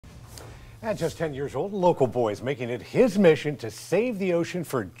At just 10 years old, local boy is making it his mission to save the ocean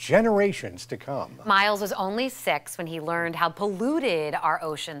for generations to come. Miles was only 6 when he learned how polluted our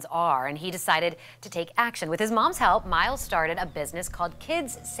oceans are, and he decided to take action. With his mom's help, Miles started a business called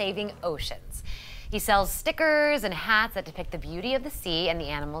Kids Saving Oceans. He sells stickers and hats that depict the beauty of the sea and the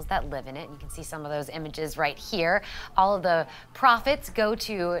animals that live in it. You can see some of those images right here. All of the profits go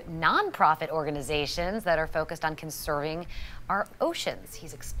to nonprofit organizations that are focused on conserving our oceans.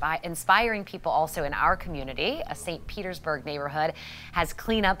 He's inspiring people also in our community. A St. Petersburg neighborhood has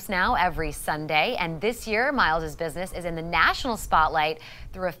cleanups now every Sunday. And this year, Miles' business is in the national spotlight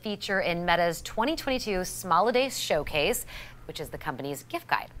through a feature in Meta's 2022 Small-A-Day Showcase, which is the company's gift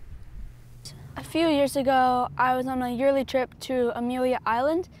guide. A few years ago, I was on a yearly trip to Amelia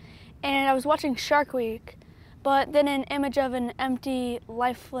Island, and I was watching Shark Week, but then an image of an empty,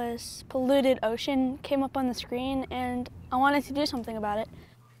 lifeless, polluted ocean came up on the screen, and I wanted to do something about it.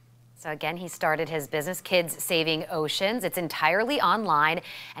 So again, he started his business, Kids Saving Oceans. It's entirely online,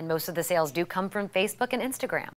 and most of the sales do come from Facebook and Instagram.